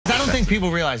think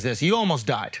people realize this. You almost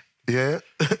died. Yeah.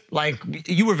 Like,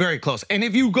 you were very close. And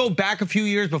if you go back a few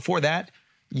years before that,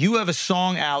 you have a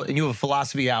song out and you have a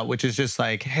philosophy out, which is just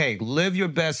like, hey, live your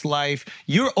best life.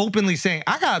 You're openly saying,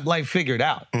 I got life figured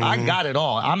out. I got it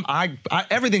all.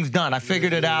 Everything's done. I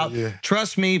figured it out. Yeah.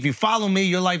 Trust me, if you follow me,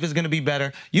 your life is gonna be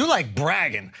better. You're like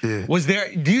bragging. Yeah. Was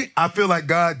there, I feel like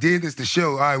God did this to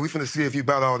show, all right, we finna see if you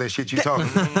about all that shit you talking.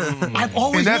 I've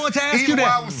always wanted to ask you that. Even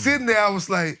while I was sitting there, I was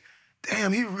like,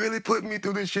 damn, he really put me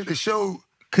through this shit to show.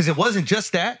 Because it wasn't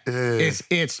just that. Yeah.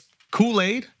 It's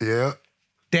Kool-Aid. Yeah.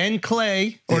 Then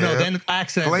Clay, or no, then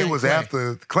Accident. Clay was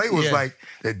after. Clay was like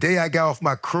the day I got off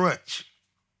my crutch.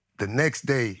 The next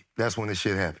day, that's when this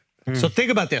shit happened. So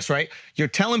think about this, right? You're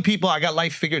telling people I got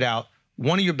life figured out.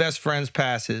 One of your best friends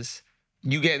passes.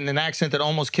 You get in an accident that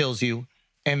almost kills you.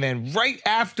 And then right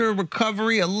after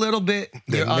recovery, a little bit,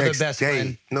 your other best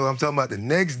friend. No, I'm talking about the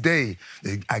next day.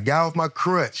 I got off my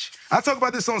crutch. I talk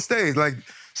about this on stage. Like, as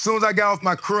soon as I got off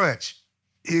my crutch,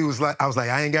 he was like, I was like,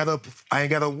 I ain't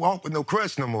gotta walk with no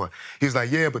crutch no more. He was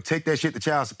like, yeah, but take that shit to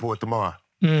child support tomorrow.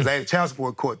 Because I had child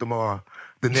support court tomorrow,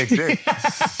 the next day.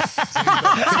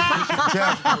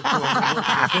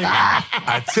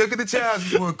 I took it to child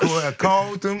support court. I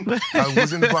called him. I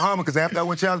was in the Bahamas, because after I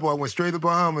went to child support, I went straight to the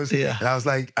Bahamas. Yeah. And I was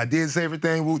like, I did say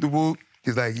everything, whoop the whoop.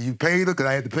 He's like, you paid her? Because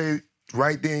I had to pay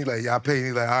right then. He's like, yeah, I paid her.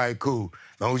 He's like, all right, cool.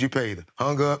 As long as you paid her.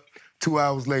 Hung up. 2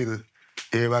 hours later,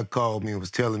 everybody called me and was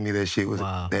telling me that shit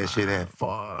happened.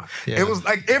 Fuck. Yeah. It was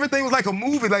like, everything was like a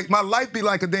movie. Like, my life be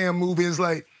like a damn movie. It's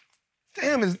like,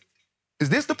 damn, is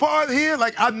this the part here?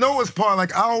 Like, I know it's part.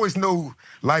 Like, I always know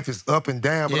life is up and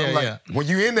down. But I'm like, when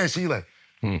you in that shit, like,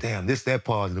 damn, that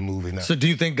part of the movie now. So do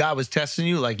you think God was testing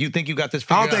you? Like, you think you got this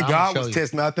figured out? I don't think God was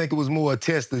testing me. I think it was more a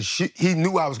test of shit. He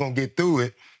knew I was going to get through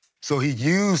it. So he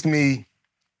used me.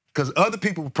 Because other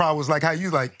people probably was like, how you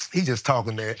like, he just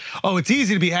talking that. Oh, it's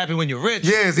easy to be happy when you're rich.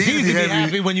 Yeah, it's easy to be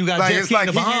happy when you got jet ski in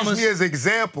the Bahamas. He used me as an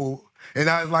example, and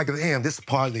I was like, damn, this is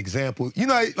part of the example. You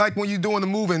know, like when you're doing the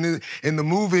movie, and in the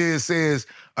movie it says,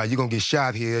 you're going to get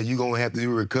shot here, you're going to have to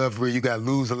do recovery, you got to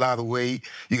lose a lot of weight,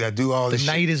 you got to do all this shit.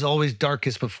 The night is always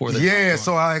darkest before the dawn. Yeah,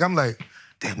 so I'm like,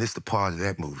 damn, this is the part of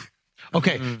that movie.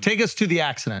 Okay, take us to the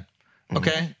accident,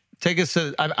 okay? Take us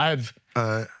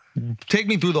to, take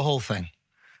me through the whole thing.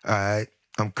 All right.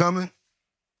 I'm coming.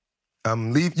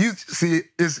 I'm leaving. You see,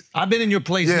 I've been in your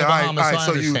place in the Bahamas, so I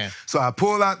understand. So I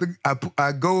pull out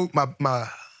I go,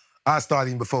 I start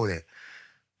even before that.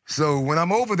 So when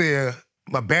I'm over there,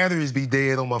 my batteries be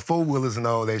dead on my four-wheelers and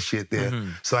all that shit there.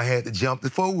 So I had to jump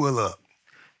the four-wheeler up.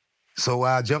 So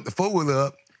I jumped the four-wheeler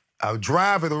up. I would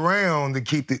drive it around to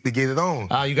get it on.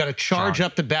 You got to charge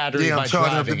up the battery by driving. Yeah, I'm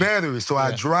charging up the battery. So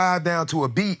I drive down to a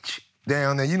beach.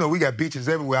 Down there, you know, we got beaches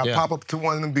everywhere. I pop up to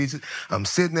one of them beaches. I'm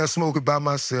sitting there smoking by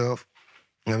myself.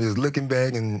 And I'm just looking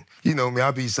back, and you know me,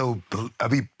 I'll be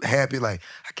happy, like,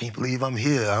 I can't believe I'm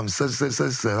here. I'm such.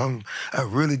 I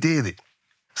really did it.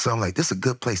 So I'm like, this is a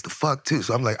good place to fuck too.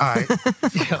 So I'm like, all right,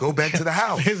 go back to the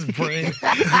house. His brain.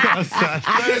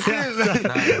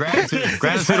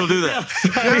 Gratitude will do that.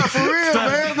 Yeah, for real,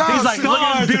 man. No, he's like, look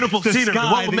at this beautiful scenery.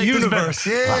 What will make this better?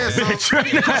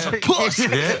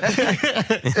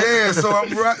 Yeah,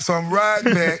 so I'm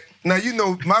riding back. Now, you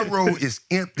know, my road is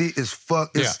empty as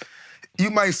fuck. You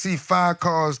might see 5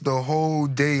 cars the whole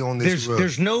day on this road.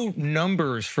 There's no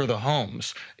numbers for the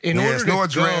homes. In order to no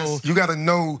address. You got to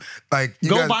know, like...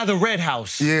 Go by the red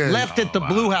house. Yeah. Left at the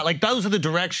blue house. Like, those are the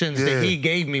directions that he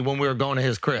gave me when we were going to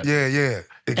his crib. Yeah, exactly.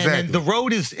 And then the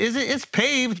road it's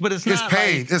paved, but it's not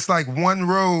paved. It's like one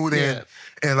road, and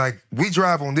like, we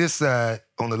drive on this side,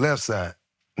 on the left side,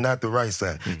 not the right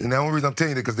side. And the only reason I'm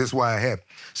telling you that, because this is why I have.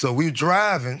 So we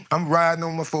driving, I'm riding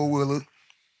on my four-wheeler,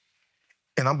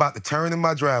 and I'm about to turn in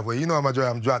my driveway. You know how my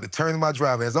driveway, I'm about to turn in my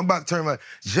driveway. As I'm about to turn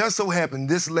just so happened,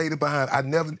 this lady behind, I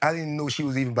didn't know she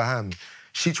was even behind me.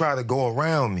 She tried to go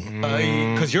around me.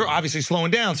 Because you're obviously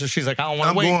slowing down, so she's like, I don't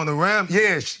want to wait. I'm going around,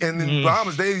 and in the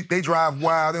Bahamas, they drive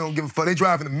wild, they don't give a fuck. They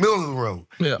drive in the middle of the road.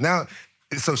 Yeah. Now,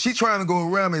 so she trying to go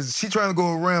around me,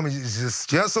 just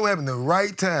so happened the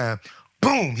right time,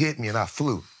 boom, hit me, and I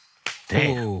flew.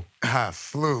 Damn. I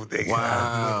flew.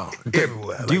 Wow.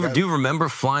 Everywhere. Do you remember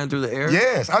flying through the air?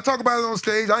 Yes. I talk about it on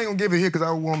stage. I ain't gonna give it here because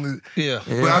I want to. Yeah.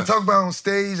 But I talk about it on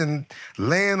stage, and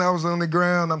land, I was on the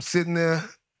ground. I'm sitting there,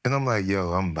 and I'm like,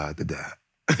 yo, I'm about to die.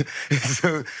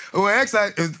 So,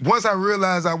 actually, once I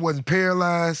realized I wasn't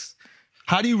paralyzed.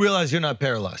 How do you realize you're not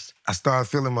paralyzed? I started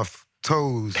feeling my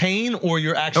toes. Pain, or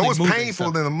you're actually moving? It was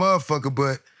painful than a motherfucker,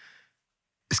 but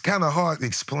it's kind of hard to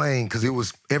explain because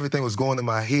everything was going in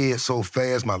my head so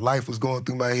fast. My life was going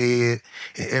through my head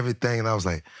and everything. And I was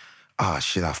like,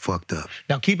 shit, I fucked up.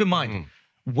 Now, keep in mind,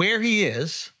 where he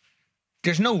is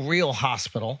there's no real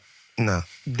hospital. No.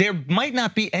 There might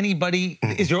not be anybody.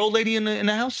 Is your old lady in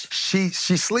the house? She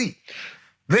sleep.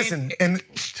 Listen, and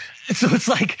so it's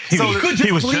like he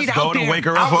was just going to wake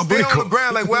her I up was on there on Bitcoin. the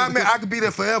ground, like, well, I mean, I could be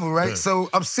there forever, right? So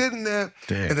I'm sitting there,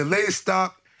 and the lady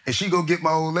stopped, and she go get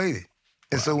my old lady.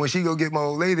 And so when she go get my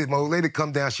old lady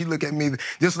come down, she look at me.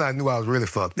 This when I knew I was really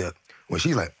fucked up. When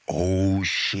she's like, oh,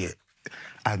 shit.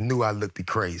 I knew I looked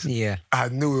crazy. Yeah. I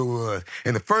knew it was.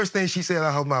 And the first thing she said out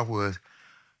of her mouth was,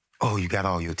 oh, you got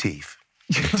all your teeth.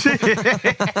 Because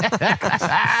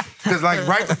like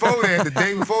right before that, the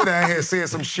day before that, I had said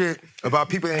some shit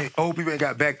about old people ain't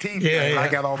got back teeth. And I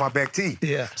got all my back teeth.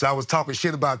 Yeah. So I was talking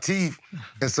shit about teeth.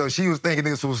 And so she was thinking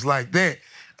this was like that.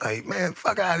 Like, man,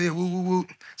 fuck out of here, woo, woo, woo.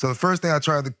 So the first thing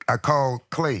I called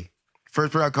Clay.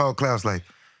 First person I called Clay, I was like,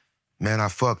 man, I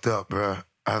fucked up, bro.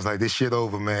 I was like, this shit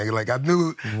over, man. Like, I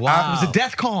knew. Wow. It was a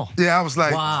death call. Yeah, I was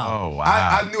like, wow. Oh,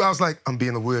 wow. I knew, I was like, I'm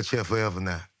being in a wheelchair forever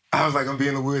now. I was like, I'm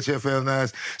being in a wheelchair forever now.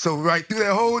 So right through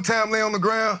that whole time laying on the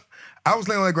ground, I was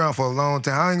laying on the ground for a long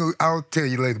time. I'll tell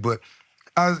you later, but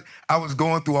I was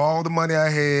going through all the money I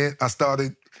had. I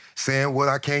started saying what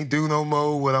I can't do no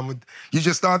more, you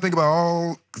just start thinking about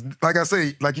all, like I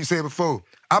say, like you said before,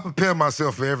 I prepare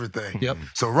myself for everything. Yep.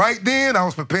 So right then, I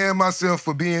was preparing myself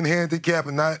for being handicapped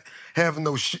and not having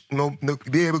no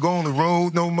be able to go on the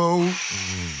road no more.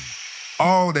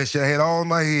 All that shit, I had all in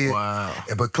my head. Wow.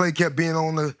 But Clay kept being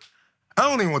on the, I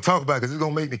don't even want to talk about it because it's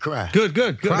going to make me cry. Good.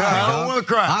 Nah, I don't want to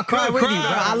cry. I'll cry with you, bro.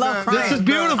 I love crying. This is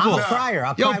beautiful. I'm a crier.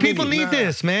 I'll Yo, cry people with you. need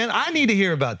this, man. I need to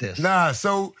hear about this. Nah,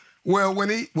 so, well, when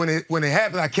it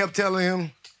happened, I kept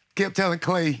telling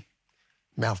Clay,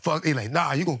 man, fuck, he like,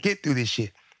 nah, you going to get through this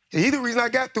shit. And he the reason I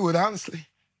got through it, honestly.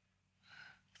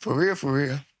 For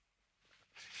real.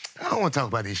 I don't want to talk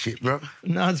about this shit, bro.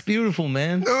 No, it's beautiful,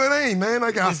 man. No, it ain't, man.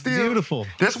 Like, It's beautiful.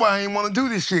 That's why I ain't want to do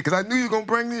this shit, because I knew you were going to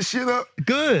bring this shit up.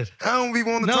 Good. I don't be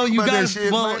wanting to No, talk you about that guys.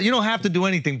 shit, Well, man. you don't have to do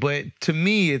anything, but to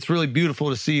me, it's really beautiful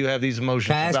to see you have these emotions.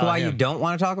 Can I ask about why you him. don't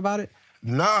want to talk about it?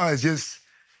 Nah, it's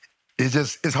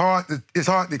hard to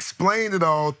explain it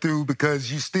all through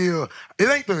because it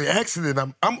ain't the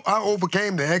accident. I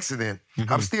overcame the accident.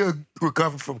 I'm still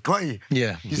recovering from Clay.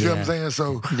 Yeah. You see what I'm saying?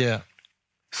 So Yeah.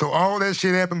 so all that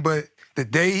shit happened, but the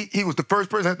day he was the first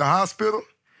person at the hospital,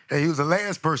 and he was the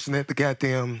last person at the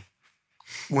goddamn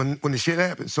when the shit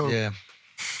happened. So Yeah.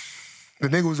 the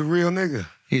nigga was a real nigga.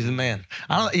 He's the man.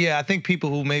 I think people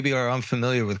who maybe are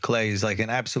unfamiliar with Clay is like an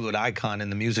absolute icon in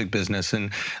the music business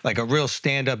and like a real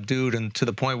stand-up dude, and to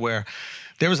the point where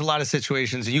there was a lot of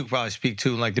situations that you could probably speak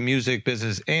to, like the music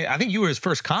business. And I think you were his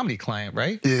first comedy client,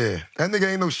 right? Yeah, that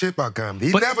nigga ain't no shit about comedy.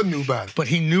 He never knew about it. But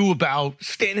he knew about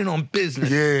standing on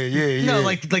business. Yeah. No,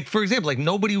 like for example, like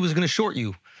nobody was gonna short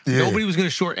you. Yeah. Nobody was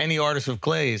gonna short any artist of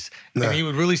Clay's, Nah. and he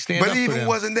would really stand But up he for even them.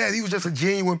 wasn't that. He was just a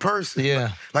genuine person.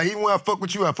 Yeah. Like even when I fuck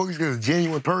with you, I fuck with you because a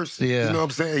genuine person. Yeah. You know what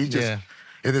I'm saying?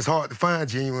 It is hard to find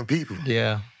genuine people.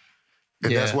 Yeah.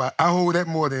 And that's why I hold that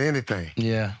more than anything.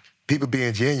 Yeah. People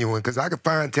being genuine, because I can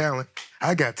find talent.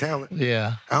 I got talent.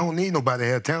 Yeah. I don't need nobody to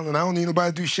have talent. I don't need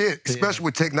nobody to do shit. Especially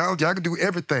with technology, I can do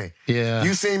everything. Yeah.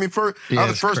 You seen me first? Yeah, I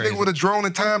was it's the first crazy. nigga with a drone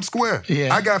in Times Square.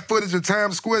 Yeah. I got footage of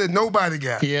Times Square that nobody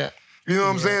got. Yeah. You know what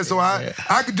I'm saying? So I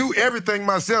could do everything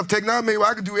myself. Technology,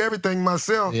 I could do everything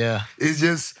myself. Yeah. It's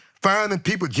just finding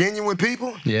people, genuine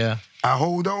people. Yeah. I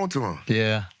hold on to them.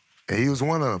 Yeah. And he was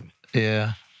one of them.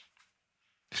 Yeah.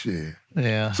 Shit.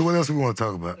 Yeah. So what else we want to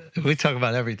talk about? We talk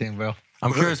about everything, bro.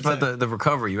 I'm curious about the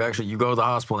recovery. You go to the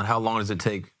hospital, and how long does it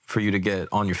take for you to get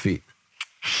on your feet?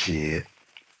 Shit.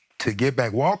 To get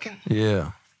back walking?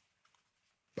 Yeah.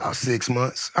 About 6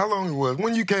 months. How long it was?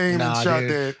 When you came and shot dude.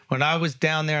 that? When I was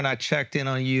down there and I checked in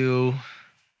on you,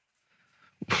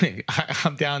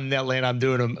 I'm down in LA and I'm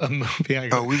doing a movie. I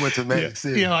go, Oh, we went to Magic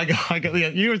City. You know, I go, yeah,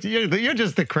 you're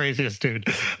just the craziest dude.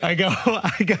 I go,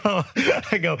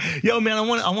 yo, man, I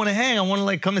want to hang. I want to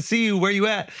like come and see you. Where you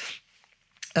at?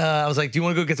 I was like, do you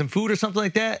want to go get some food or something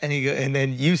like that? And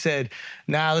then you said,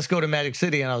 nah, let's go to Magic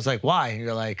City. And I was like, why? And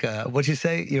you're like, what'd you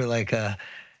say? You're like,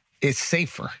 it's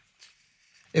safer.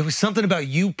 It was something about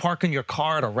you parking your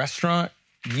car at a restaurant.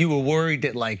 You were worried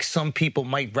that like some people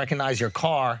might recognize your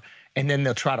car and then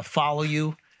they'll try to follow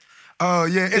you. Oh,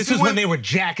 yeah. This is when they were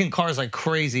jacking cars like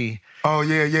crazy. Oh,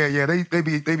 yeah.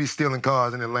 They be stealing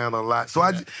cars in Atlanta a lot. So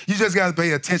you just got to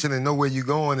pay attention and know where you're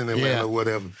going in Atlanta or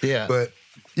whatever. Yeah. But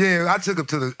yeah, I took him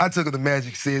to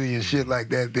Magic City and shit like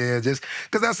that there, just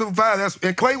because that's some vibe.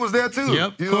 And Clay was there too. Yep, You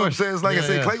of know what I'm course. saying? It's like I Yeah,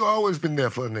 said, yeah. Clay always been there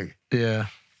for a nigga. Yeah.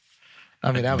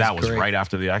 I mean, That was great. right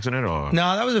after the accident, or?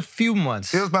 No, that was a few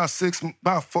months. It was about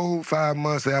 4 or 5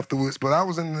 months afterwards, but I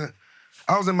was in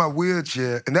I was in my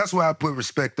wheelchair, and that's why I put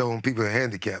respect on people that are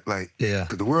handicapped. Like, Yeah.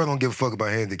 because the world don't give a fuck about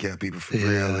handicapped people for Yeah.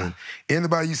 real. And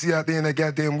anybody you see out there in that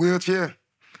goddamn wheelchair,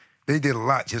 they did a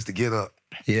lot just to get up.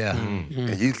 Yeah.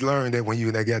 And you learn that when you're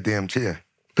in that goddamn chair.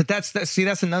 But that's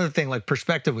another thing, like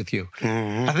perspective with you.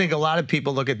 I think a lot of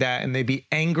people look at that and they be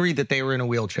angry that they were in a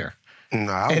wheelchair.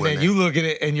 No, I And wouldn't. then you look at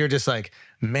it and you're just like,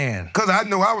 man. Because I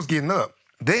know I was getting up.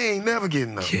 They ain't never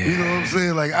getting up. Yeah. You know what I'm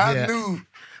saying? Like, I knew,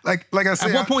 like I said.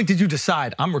 At what point did you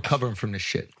decide, I'm recovering from this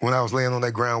shit? When I was laying on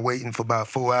that ground waiting for about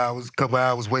 4 hours, a couple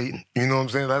hours waiting. You know what I'm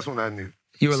saying? That's when I knew.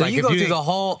 You were So like, you if go you through didn't- the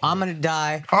whole, I'm gonna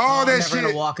die. All that I'm shit. never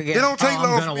gonna walk again. It don't take long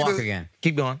I'm for gonna me walk to- again.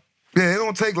 Keep going. Yeah, it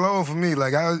don't take long for me.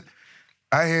 Like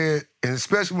I had, and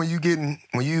especially when you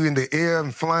in the air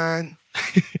and flying,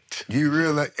 you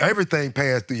realize everything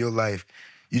passed through your life.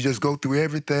 You just go through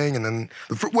everything, and then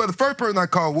the first person I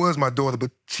called was my daughter,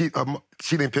 but she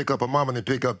didn't pick up. Her mama didn't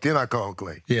pick up. Then I called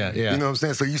Clay. Yeah. You know what I'm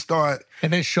saying? So you start,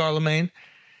 And then Charlemagne.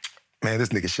 man, this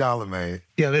nigga Charlemagne.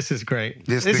 Yeah, this is great.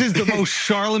 This This thing- is the most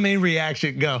Charlemagne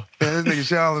reaction. Go. Man, this nigga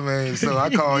Charlemagne. So I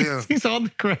called him. He's on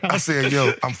the ground. I said,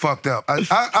 yo, I'm fucked up.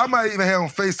 I might even have on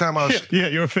FaceTime. Yeah,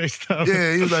 your face time.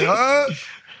 Yeah, he was like,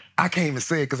 I can't even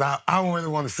say it because I don't really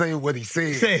want to say what he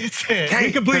said. Say it. We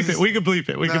Can't, can bleep 'cause it. We can bleep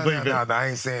it. We can bleep No, I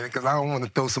ain't saying it because I don't want to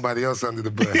throw somebody else under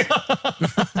the bus.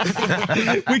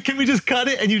 it. Can we just cut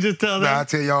it and you just tell them? I'll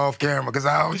tell y'all off camera because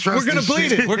I don't trust We're gonna this bleep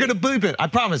shit. it. We're gonna bleep it. I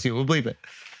promise you, we'll bleep it.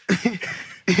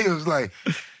 He was like,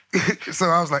 so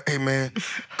I was like, hey, man,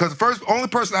 because the only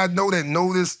person I know that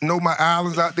know my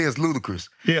islands out there is Ludacris.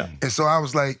 Yeah. And so I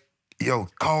was like, yo,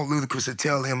 call Ludacris and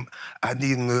tell him I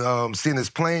need him to send his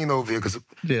plane over here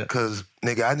because,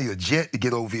 nigga, I need a jet to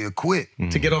get over here quick.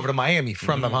 To get over to Miami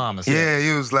from the Bahamas. Yeah,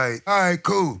 he was like, all right,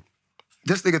 cool.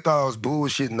 This nigga thought I was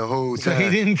bullshitting the whole So time. he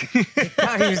didn't.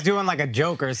 Thought he was doing like a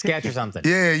joke or a sketch or something.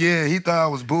 Yeah, he thought I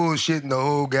was bullshitting the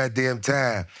whole goddamn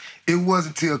time. It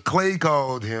wasn't till Clay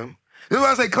called him. That's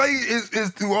why I say Clay is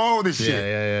through all this shit.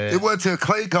 Yeah. It wasn't till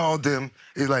Clay called him.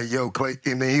 He's like, yo, Clay.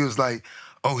 And then he was like,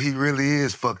 oh, he really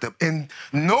is fucked up. And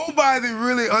nobody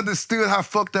really understood how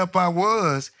fucked up I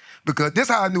was because this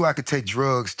is how I knew I could take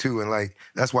drugs too. And like,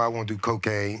 that's why I want to do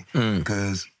cocaine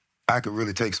because I could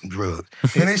really take some drugs.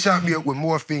 And they shot me up with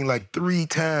morphine like 3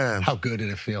 times. How good did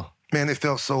it feel? Man, it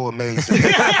felt so amazing.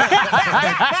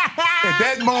 At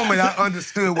that moment, I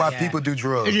understood why people do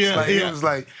drugs. Yeah, It was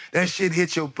like, that shit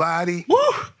hit your body. Woo!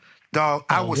 Dog,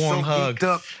 I was so warm hug. geeked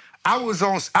up.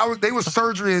 They was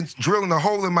surgery and drilling a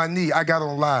hole in my knee. I got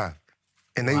on live.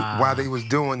 And while they was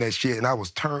doing that shit, and I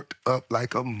was turned up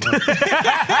like a mother.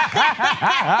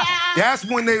 That's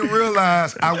when they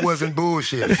realized I wasn't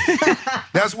bullshitting.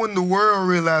 That's when the world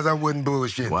realized I wasn't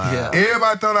bullshitting. Wow. Yeah.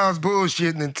 Everybody thought I was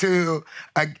bullshitting until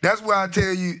that's why I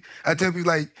tell people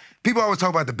like, people always talk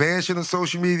about the bad shit on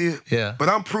social media. Yeah. But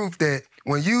I'm proof that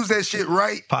when you use that shit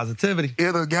right, Positivity.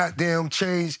 it'll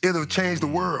change the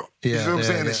world. You Yeah, see what I'm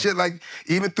saying? yeah. And shit like,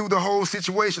 even through the whole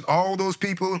situation, all those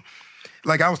people,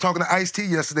 like I was talking to Ice-T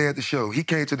yesterday at the show. He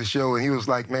came to the show and he was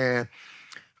like, man,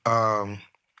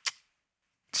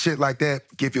 shit like that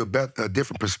give you a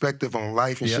different perspective on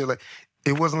life and shit like.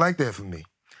 It wasn't like that for me.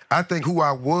 I think who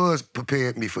I was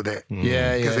prepared me for that.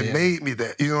 Yeah. Because it made me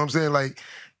that. You know what I'm saying? Like,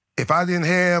 if I didn't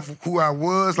have who I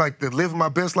was, like the living my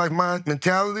best life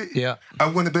mentality, I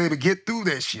wouldn't be able to get through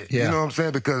that shit. Yeah. You know what I'm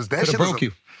saying? Because that Could've shit broke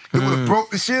you. It would have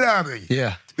broke the shit out of you.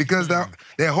 Yeah. Because that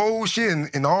whole shit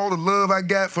and all the love I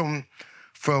got from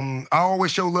I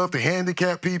always show love to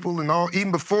handicapped people and all,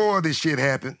 even before this shit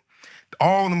happened,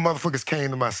 all the motherfuckers came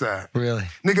to my side. Really?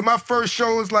 Nigga, my first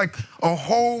show was like a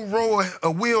whole row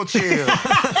of wheelchairs.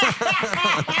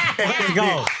 Let's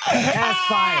go. That's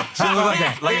fire. I love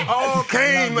that. They all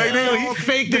came. Like, they He all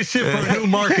faked this shit for a new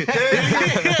market.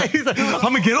 He's like, I'm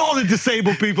gonna get all the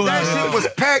disabled people out That of shit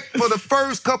was packed for the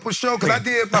first couple shows, because I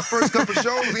did my first couple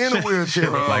shows in a wheelchair.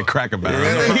 Like Cracker Barrel.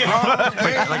 And they all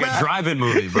came Like a out. drive-in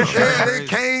movie, bro. Yeah, they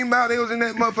came out. They was in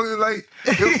that motherfucker like,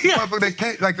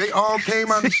 motherfucker. They all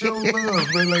came out to show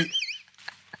love, man. Like,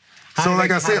 so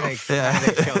like I said, how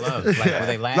do they show love? Like, were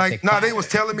they laughing? like, nah, they was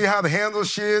telling me how to handle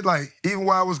shit. Like, even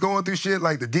while I was going through shit,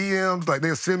 like the DMs, like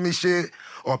they'll send me shit,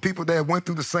 or people that went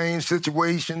through the same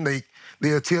situation,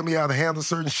 they'll tell me how to handle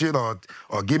certain shit, or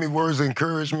give me words of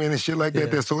encouragement and shit like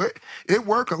that. So it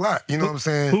worked a lot. You know what I'm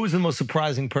saying? Who was the most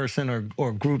surprising person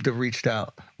or group that reached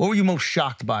out? What were you most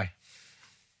shocked by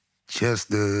Just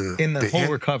in the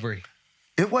whole recovery?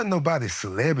 It wasn't nobody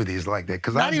celebrities like that.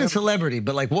 Cause Not even celebrity,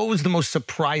 but like, what was the most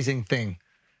surprising thing?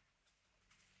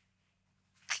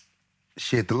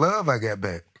 Shit, the love I got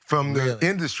back from the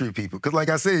industry people. Because like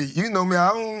I said, you know me, I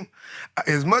don't,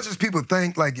 as much as people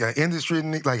think like industry,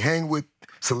 like hang with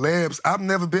celebs, I've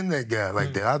never been that guy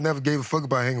like that. I never gave a fuck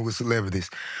about hanging with celebrities.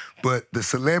 But the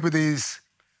celebrities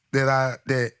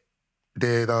that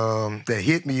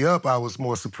hit me up, I was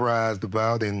more surprised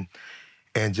about, and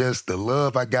just the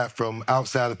love I got from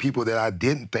outside of people that I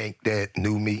didn't think that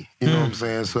knew me. You know what I'm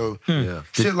saying? So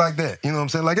shit like that. You know what I'm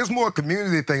saying? Like, it's more a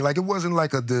community thing. Like, it wasn't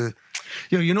like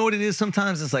Yo, you know what it is?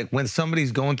 Sometimes it's like when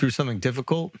somebody's going through something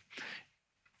difficult,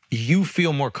 you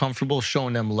feel more comfortable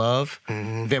showing them love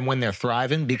than when they're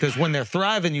thriving. Because when they're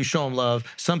thriving, you show them love.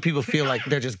 Some people feel like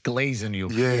they're just glazing you.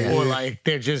 Or like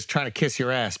they're just trying to kiss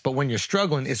your ass. But when you're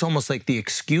struggling, it's almost like the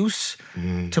excuse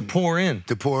to pour in.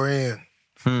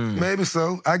 Maybe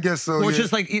so. I guess so. Or it's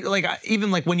just like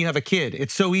even like when you have a kid,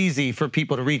 it's so easy for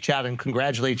people to reach out and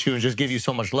congratulate you and just give you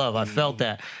so much love. I felt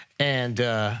that. And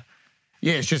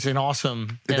yeah, it's just an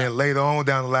awesome. And then later on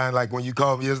down the line, like when you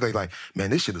called me yesterday, like, man,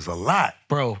 this shit is a lot.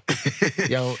 Bro,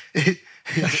 yo.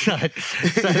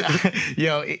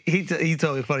 Yo, he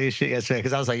told me funny as shit yesterday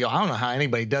because I was like, yo, I don't know how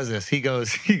anybody does this. He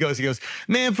goes,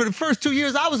 man, for the first 2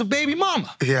 years, I was a baby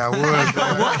mama. Yeah, I was.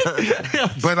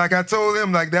 But like I told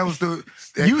him, like that was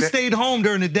you stayed home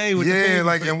during the day with the baby.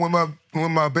 Like, and when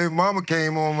my baby mama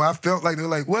came home, I felt like they're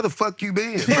like, where the fuck you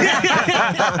been?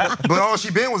 But all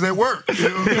she been was at work. You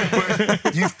know?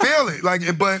 But you feel it.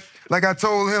 But like I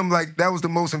told him, like that was the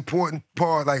most important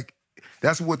part. Like,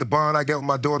 that's what the bond I get with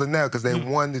my daughter now, because they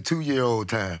 1 to 2 year old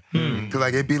time. Cause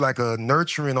like it'd be like a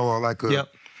nurturing or like a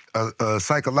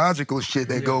psychological shit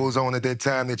that goes on at that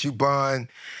time that you bond,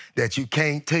 that you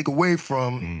can't take away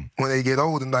from when they get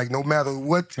older. And like no matter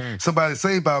what somebody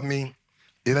say about me,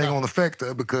 it ain't gonna affect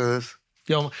her because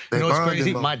you know what's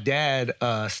crazy? My dad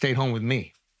stayed home with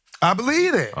me. I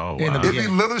believe that. Oh, wow. It be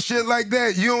little shit like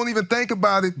that. You don't even think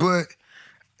about it, but.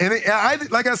 And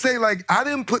like I say, like I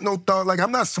didn't put no thought. Like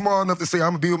I'm not smart enough to say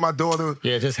I'm gonna be with my daughter.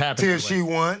 Yeah, it just happened till she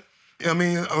won. I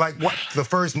mean, like what? The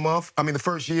first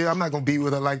year, I'm not gonna be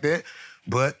with her like that.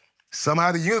 But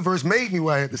somehow the universe made me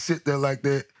where I had to sit there like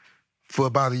that for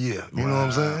about a year. You know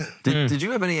what I'm saying? Did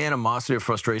you have any animosity or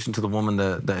frustration to the woman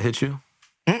that hit you?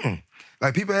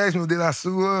 Like people ask me, did I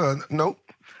sue her? Nope.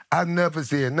 I never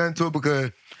said nothing to her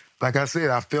because, like I said,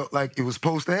 I felt like it was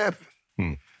supposed to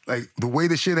happen. Like the way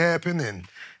the shit happened and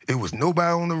it was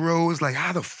nobody on the road. It's like,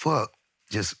 how the fuck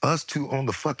just us two on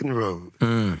the fucking road?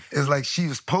 It's like she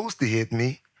was supposed to hit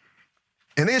me,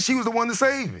 and then she was the one to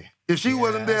save me. If she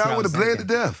wasn't there, I would have bled to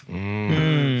death. You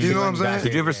know what I'm saying?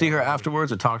 Did you ever see her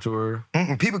afterwards or talk to her?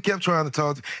 People kept trying to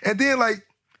talk to and then, like,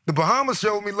 the Bahamas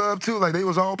showed me love, too. Like, they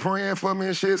was all praying for me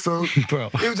and shit, so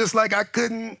it was just like I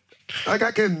couldn't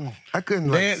sue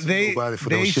nobody for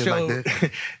no shit like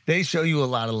that. They show you a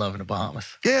lot of love in the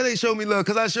Bahamas. Yeah, they showed me love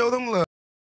because I showed them love.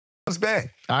 Back.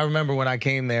 I remember when I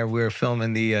came there, we were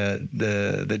filming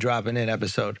the Dropping In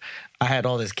episode. I had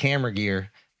all this camera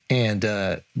gear, and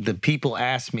the people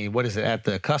asked me, what is it at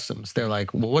the customs? They're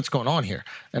like, well, what's going on here?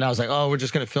 And I was like, oh, we're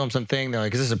just going to film something. They're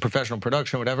like, is this a professional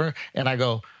production or whatever? And I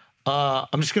go,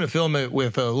 I'm just going to film it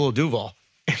with a little Duval.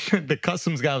 And the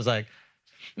customs guy was like,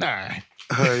 all right.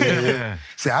 Yeah.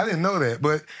 See, I didn't know that,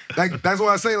 but like that's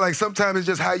why I say like sometimes it's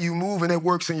just how you move and it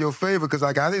works in your favor. Cause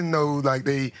like I didn't know like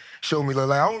they showed me love.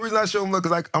 Like the only reason I show them love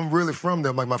cause like I'm really from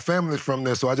them. Like my family's from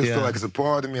there, so I just feel like it's a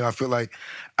part of me. And I feel like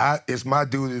it's my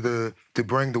duty to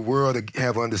bring the world to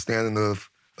have understanding of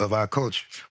our culture.